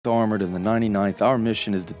Armored and the 99th, our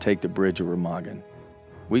mission is to take the bridge of Remagen.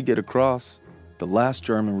 We get across, the last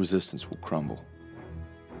German resistance will crumble.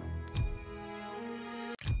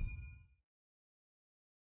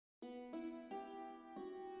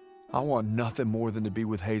 I want nothing more than to be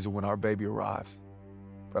with Hazel when our baby arrives.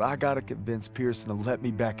 But I gotta convince Pearson to let me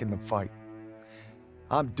back in the fight.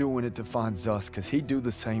 I'm doing it to find Zus, because he'd do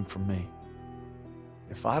the same for me.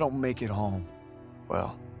 If I don't make it home,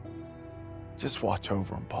 well, just watch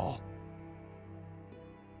over him, Paul.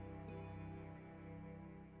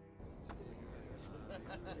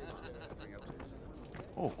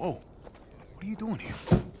 Oh, what are you doing here?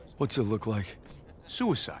 What's it look like?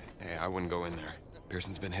 Suicide. Hey, I wouldn't go in there.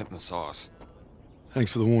 Pearson's been hitting the sauce.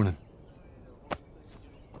 Thanks for the warning.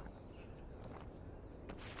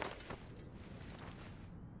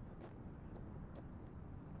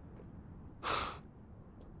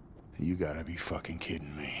 You gotta be fucking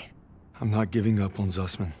kidding me. I'm not giving up on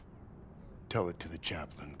Zussman. Tell it to the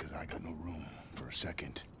chaplain, because I got no room for a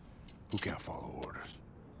second who can't follow orders.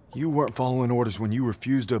 You weren't following orders when you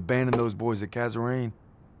refused to abandon those boys at Kazarine.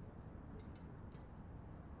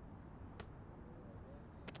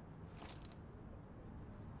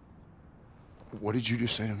 What did you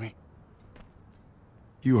just say to me?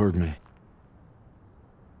 You heard me.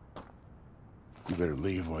 You better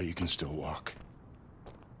leave while you can still walk.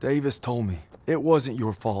 Davis told me. It wasn't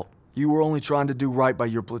your fault. You were only trying to do right by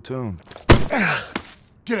your platoon.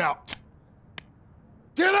 Get out!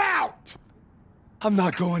 Get out! I'm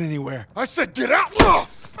not going anywhere. I said get out!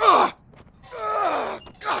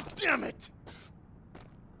 God damn it!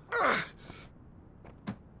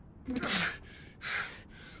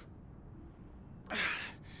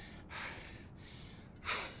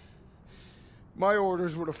 My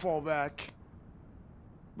orders were to fall back,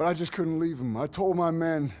 but I just couldn't leave them. I told my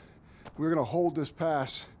men we were gonna hold this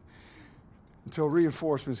pass until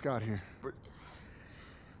reinforcements got here, but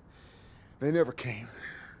they never came.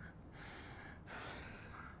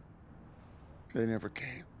 They never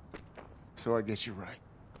came. So I guess you're right.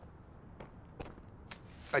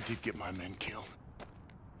 I did get my men killed.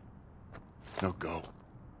 Now go.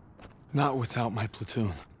 Not without my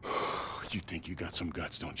platoon. You think you got some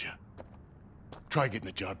guts, don't you? Try getting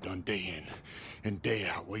the job done day in and day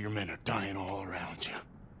out while your men are dying all around you.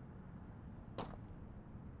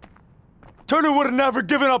 Turner would have never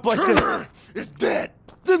given up like Turner is dead!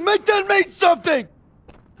 Then make that mean something!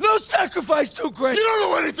 No sacrifice too great! You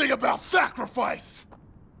don't know anything about sacrifice!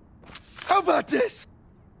 How about this?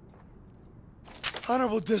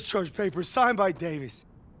 Honorable discharge papers signed by Davis.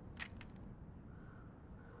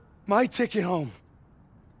 My ticket home.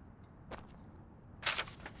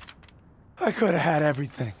 I could have had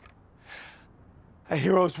everything. A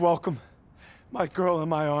hero's welcome, my girl in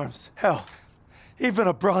my arms. Hell, even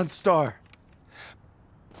a Bronze Star.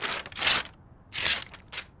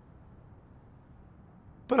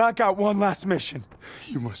 But I got one last mission.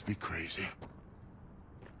 You must be crazy.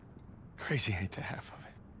 Crazy ain't the half of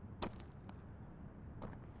it.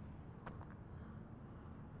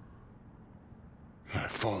 All right,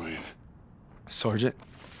 fall in. Sergeant?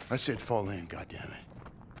 I said fall in, goddammit.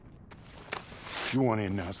 If you want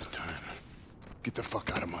in, now's the time. Get the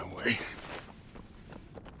fuck out of my way.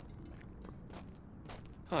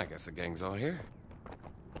 Oh, I guess the gang's all here.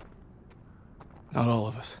 Not all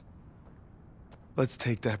of us. Let's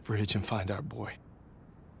take that bridge and find our boy.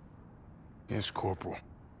 Yes, Corporal.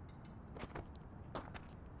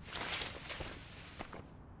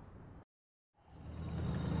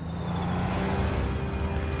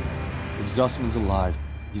 If Zussman's alive,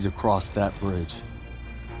 he's across that bridge.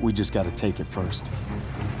 We just gotta take it first.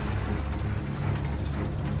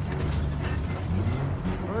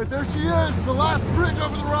 All right, there she is, the last bridge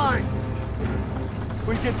over the Rhine.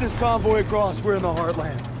 We get this convoy across, we're in the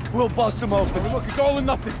heartland. We'll bust them open. Look, it's all or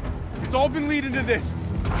nothing. It's all been leading to this.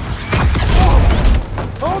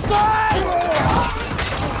 Hold on!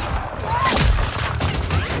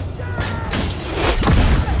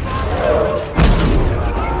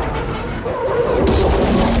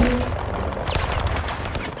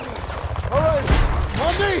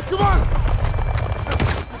 Come on!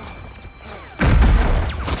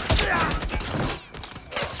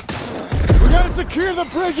 We gotta secure the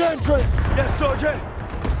bridge entrance! Yes, Sergeant!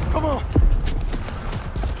 Come on!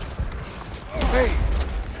 Hey,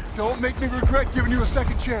 don't make me regret giving you a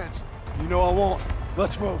second chance. You know I won't.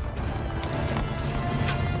 Let's move.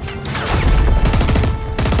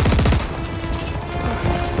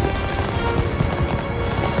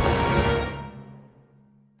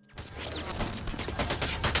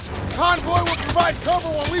 Convoy will provide cover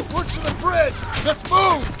while we push to the bridge! Let's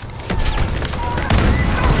move!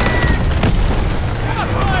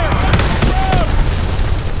 Fire!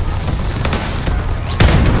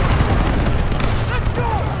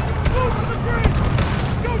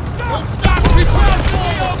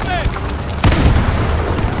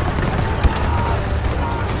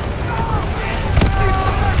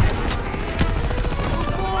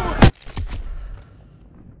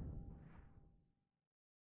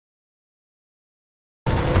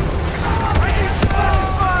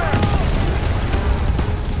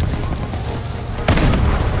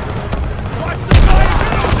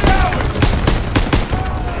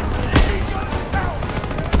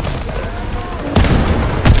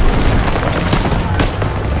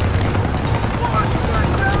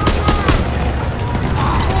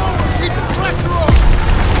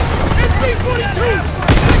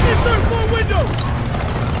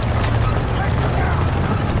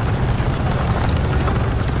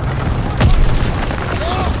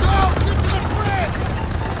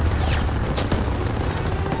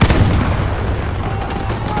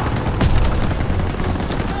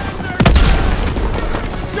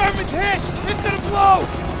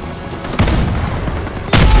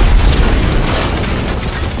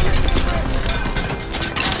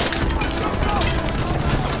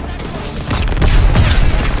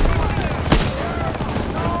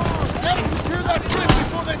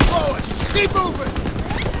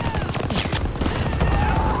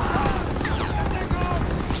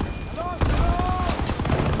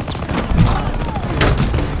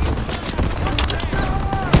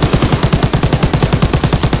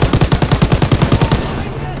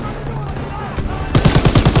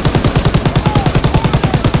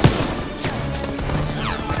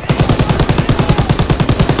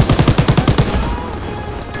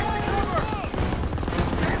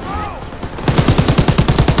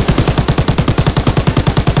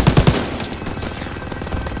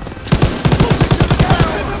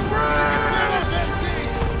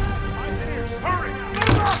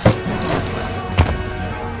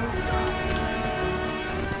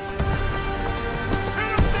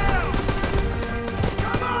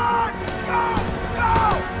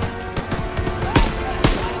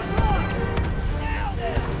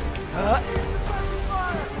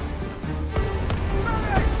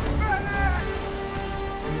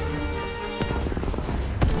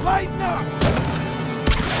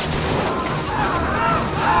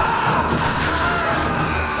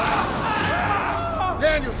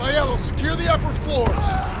 Clear the upper floors!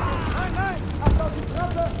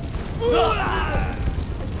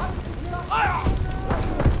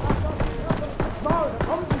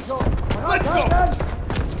 Let's go!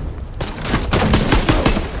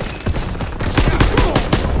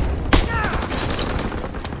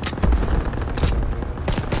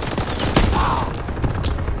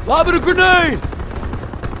 Lob it a grenade!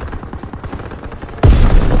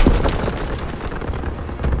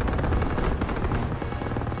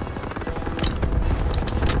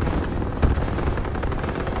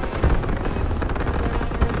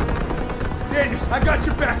 Daniels, I got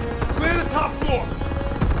your back. Clear the top floor.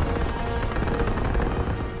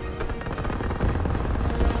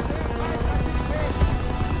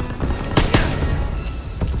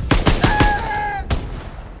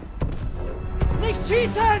 Nicht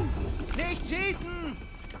schießen! Nicht schießen!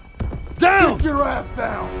 Down! Get your ass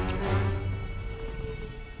down!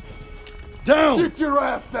 Down! Get your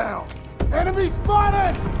ass down! Enemy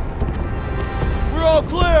spotted! We're all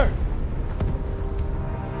clear!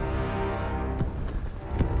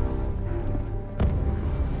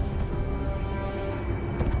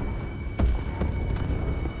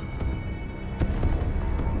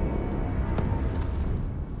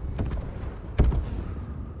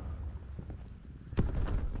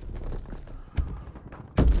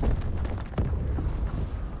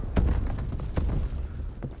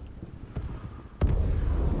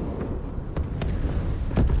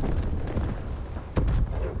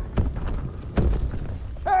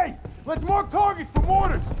 Hey, let's mark targets for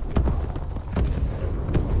mortars.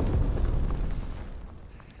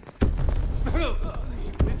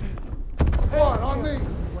 On me!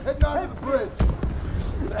 We're heading out to the bridge!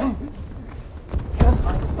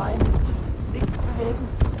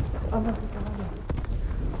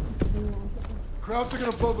 Krauts are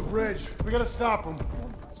gonna blow the bridge. We gotta stop them.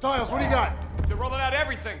 Stiles, what do you got? They're rolling out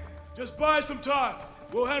everything. Just buy some time.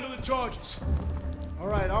 We'll handle the charges. All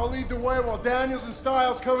right, I'll lead the way while Daniels and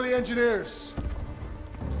Stiles cover the engineers.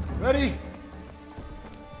 Ready?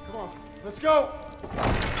 Come on, let's go!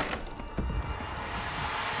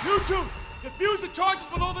 You two, defuse the charges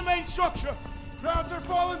below the main structure. Krauts are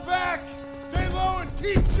falling back! Stay low and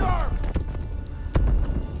keep sharp!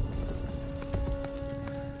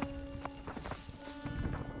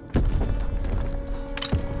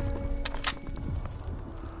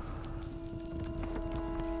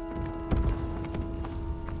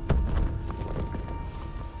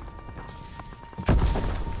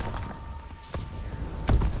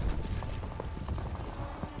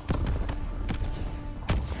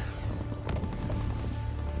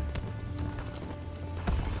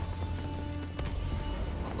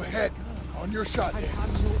 Ahead, on your shot, Dan.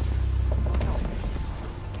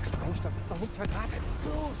 Open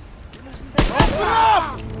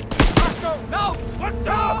up! No! Let's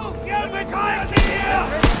go! Get behind me here!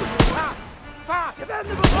 Fahr! Wir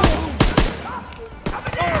werden überfallen!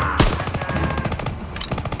 Kommen her!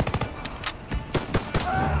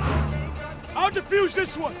 I'll defuse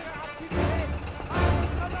this one.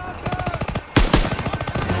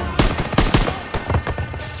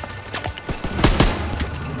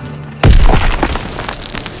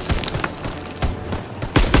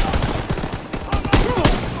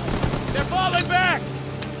 They're falling back.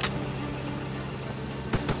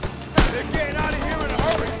 They're getting out of here in a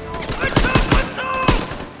hurry. Lass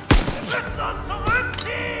uns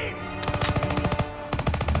zurückziehen!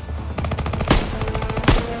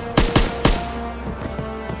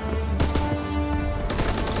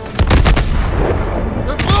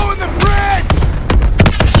 They're blowing the bridge!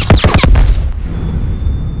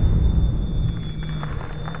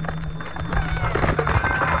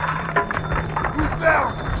 Who's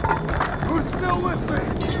down? Who's still with me?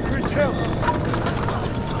 Bridge held.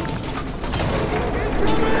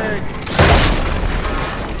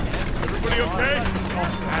 Everybody okay?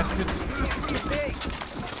 Bastards.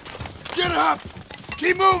 Get up!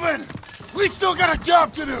 Keep moving! We still got a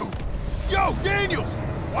job to do! Yo, Daniels!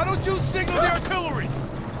 Why don't you signal the artillery?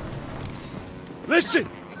 Listen!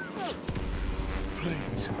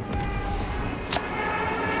 Please.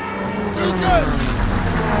 Do good!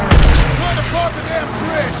 Trying to block the damn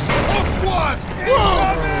bridge! All squads!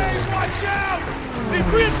 Whoa! Incoming! Watch out!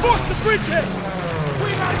 They've reinforced the bridgehead! We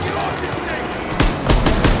gotta get off this thing!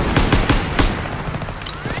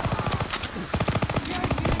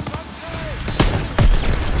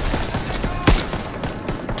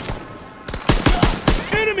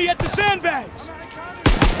 Enemy at the sandbags!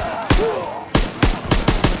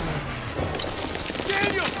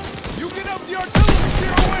 Daniel! You get up the artillery,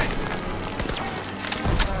 clear away!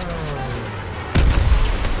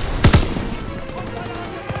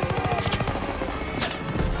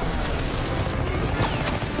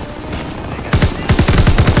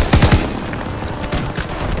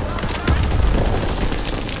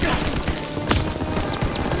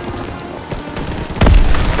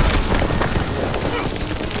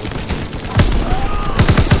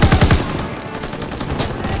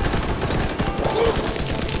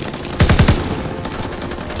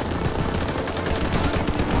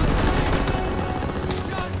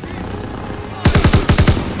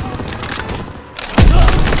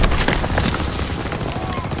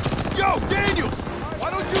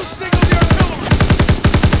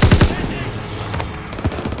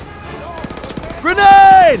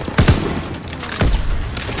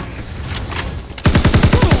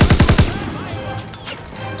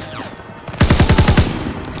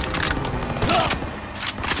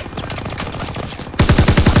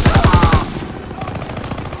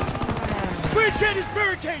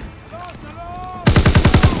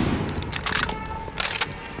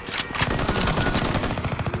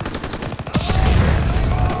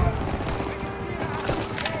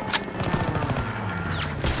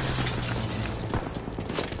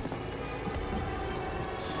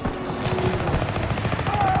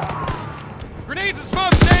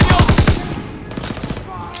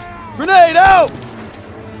 Grenade out!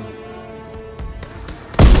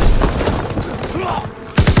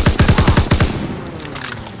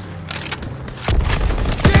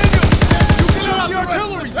 The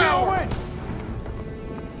artillery tower!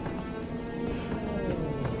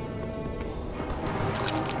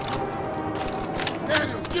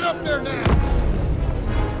 Daniels, get up there now!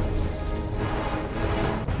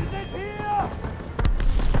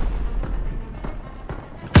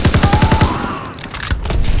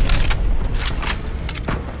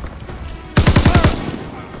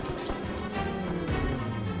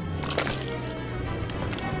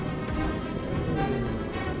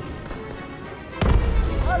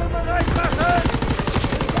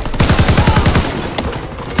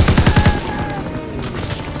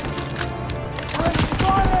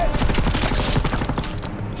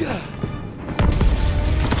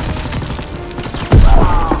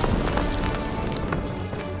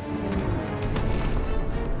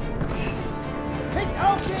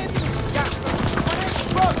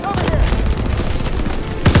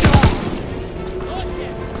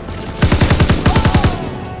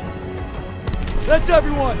 That's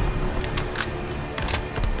everyone!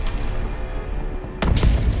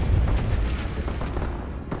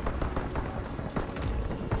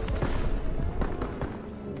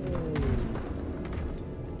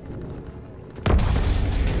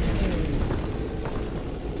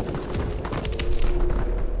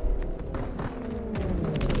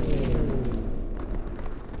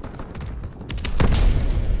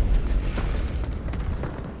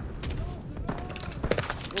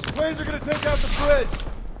 Those planes are gonna take out the bridge.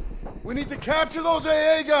 We need to capture those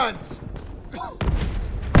AA guns.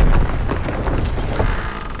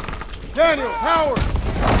 Daniels, Howard,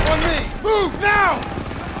 on me. Move now!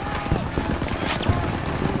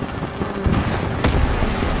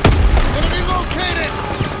 Enemy located!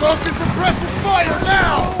 Focus suppressive fire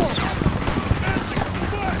now!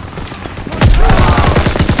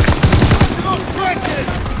 To those trenches!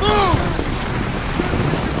 Move!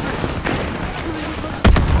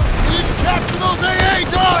 We need to capture those AA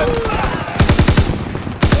guns!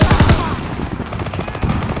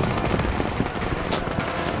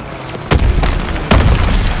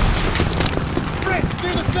 Fritz,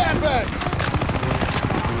 near the sandbags!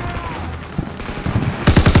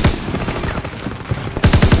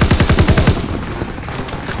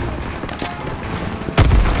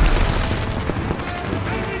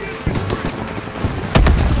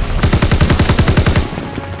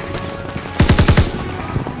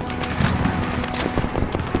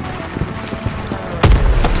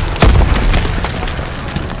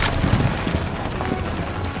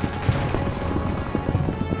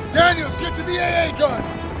 Daniels, get to the AA gun!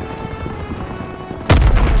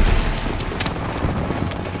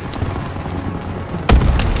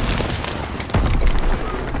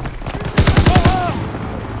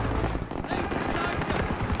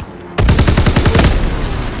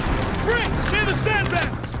 Fritz, near the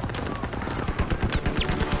sandbags!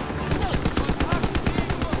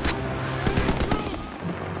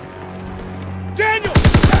 Daniel!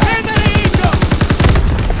 Man that AA gun!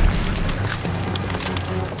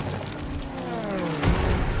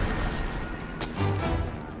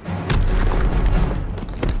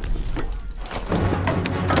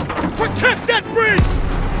 Protect that bridge!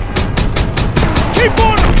 Keep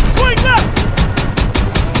on him! Swing left!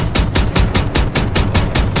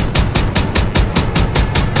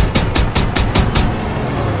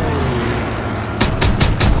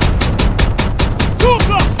 Two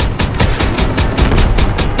o'clock!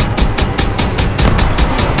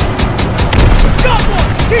 Got one!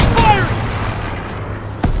 Keep firing!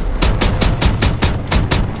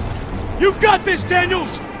 You've got this,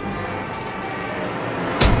 Daniels!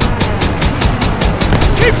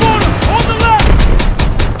 Keep on him! On the left!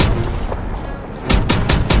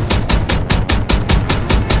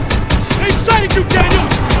 They sighted you,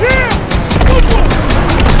 Daniels! Here! Good one!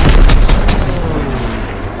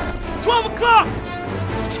 12 o'clock!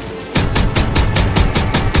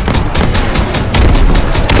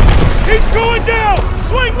 He's going down!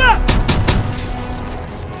 Swing left!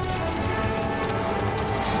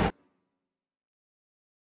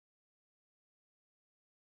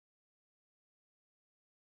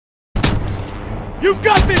 You've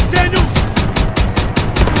got this, Daniels!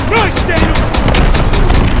 Nice, Daniels!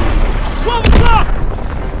 12 o'clock!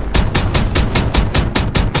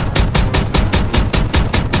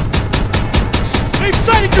 They've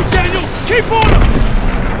sighted you, Daniels! Keep on him!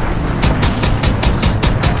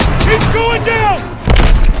 He's going down!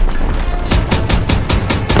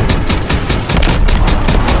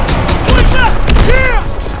 Swing left! Yeah!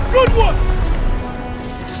 Good one!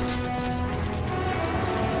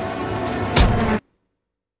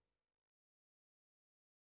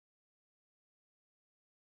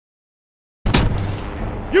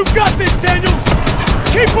 You've got this, Daniels!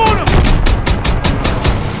 Keep on him!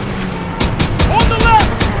 On the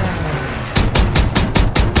left!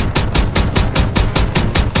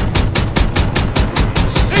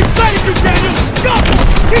 They've sighted you, Daniels! Go!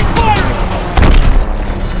 Keep firing!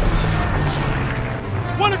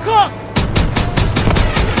 1 o'clock!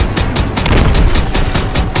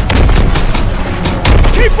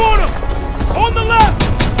 Keep on him! On the left!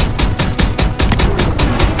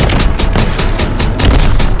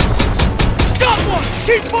 Got one!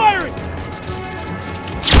 Keep firing!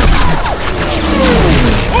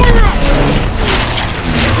 Order!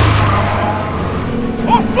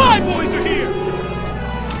 Our fly boys are here!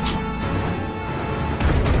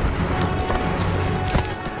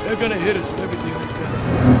 They're gonna hit us with everything they've got.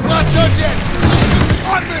 Not done yet!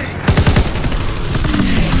 On me!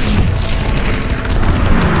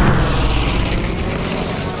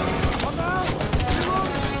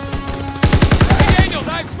 Hey, Daniels, I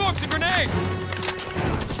have smokes and grenades!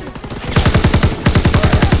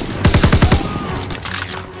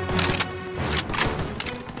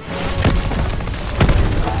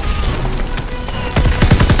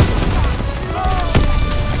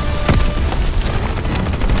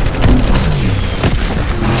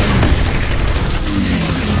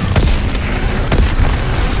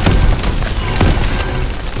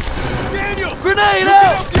 Grenade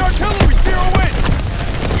out! The artillery, zero in!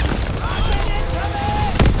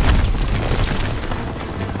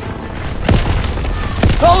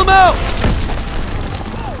 Call him out!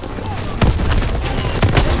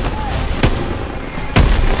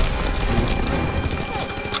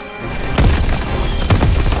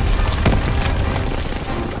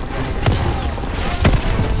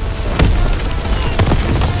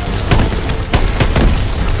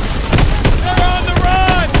 They're on the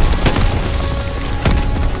run!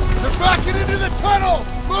 They're backing into the tunnel!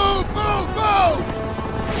 Move, move, move!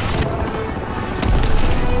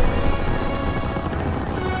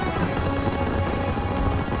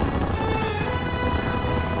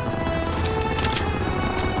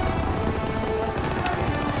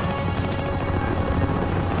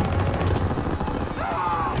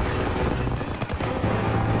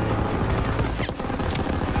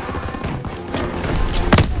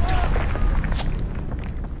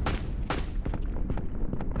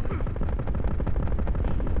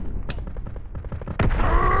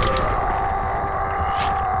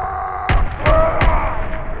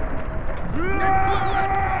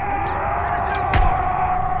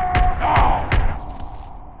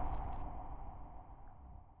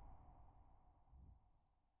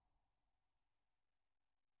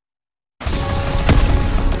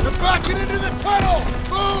 They're backing into the tunnel!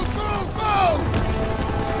 Move, move, move!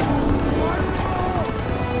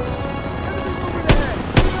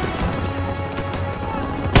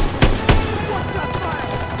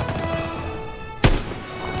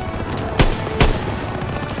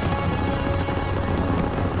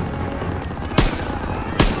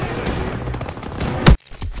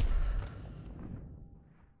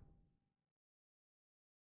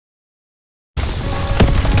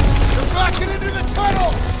 They're backing into the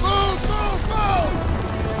tunnel! Move, move, move!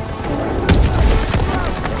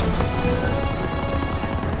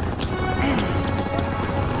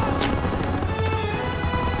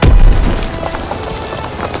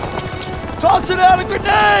 Tossing out a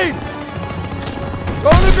grenade!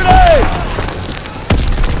 Throw the grenade!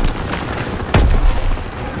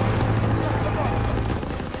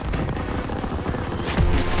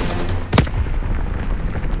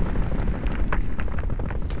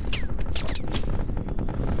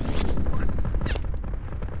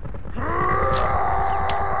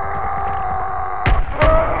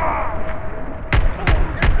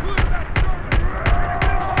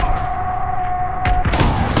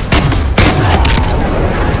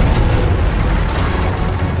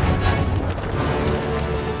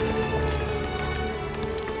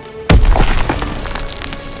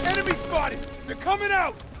 Enemy spotted! They're coming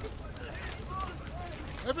out!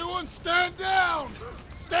 Everyone stand down!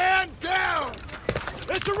 Stand down!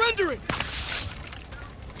 They're surrendering!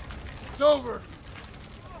 It's over.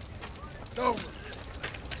 It's over.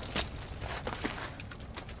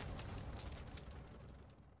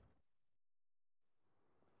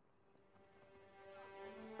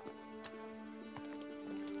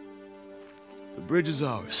 The bridge is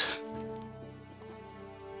ours.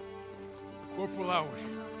 Corporal Howard.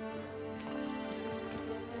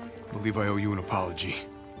 I believe I owe you an apology.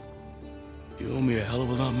 You owe me a hell of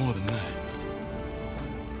a lot more than that.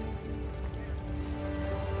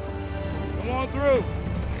 Come on through.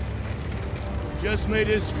 Just made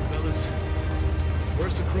history, fellas.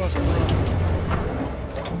 Worst across the line.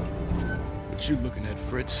 What you looking at,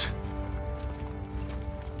 Fritz?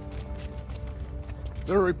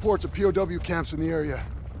 There are reports of POW camps in the area.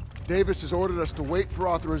 Davis has ordered us to wait for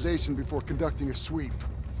authorization before conducting a sweep.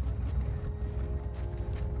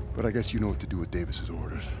 But I guess you know what to do with Davis's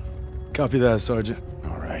orders. Copy that, Sergeant.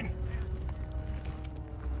 All right.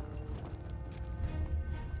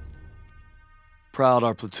 Proud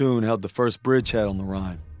our platoon held the first bridgehead on the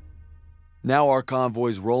Rhine. Now our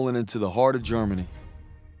convoy's rolling into the heart of Germany.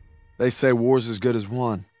 They say war's as good as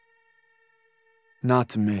won. Not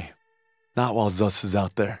to me. Not while Zuss is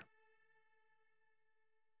out there.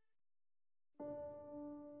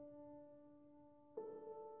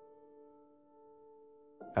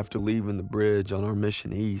 After leaving the bridge on our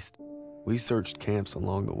mission east, we searched camps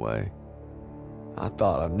along the way. I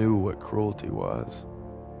thought I knew what cruelty was.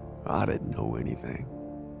 I didn't know anything.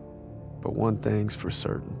 But one thing's for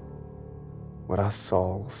certain. What I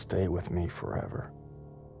saw will stay with me forever.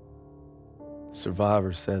 The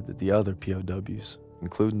survivors said that the other POWs,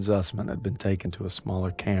 including Zussman, had been taken to a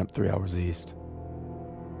smaller camp 3 hours east.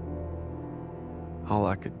 All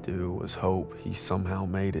I could do was hope he somehow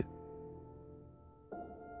made it.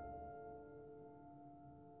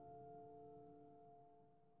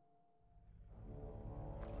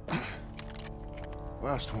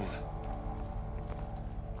 Last one.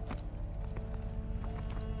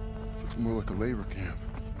 Looks more like a labor camp.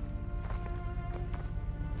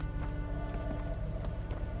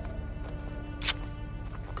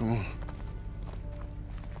 Come on.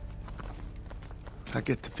 I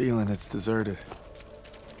get the feeling it's deserted.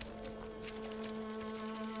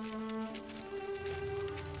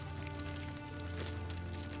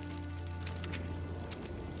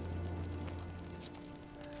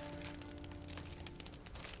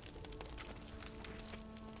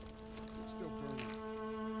 It's still burning.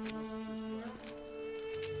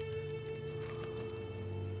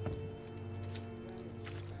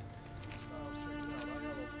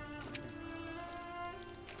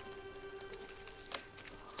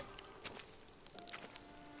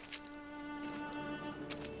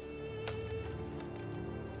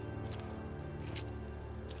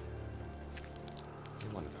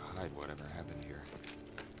 I wanted to hide whatever happened here.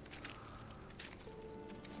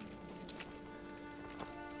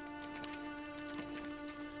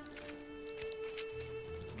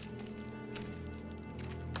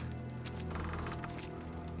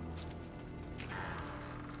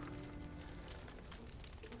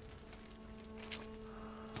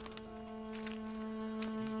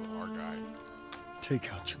 Our guys.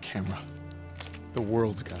 Take out your camera. The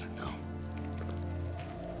world's gotta know.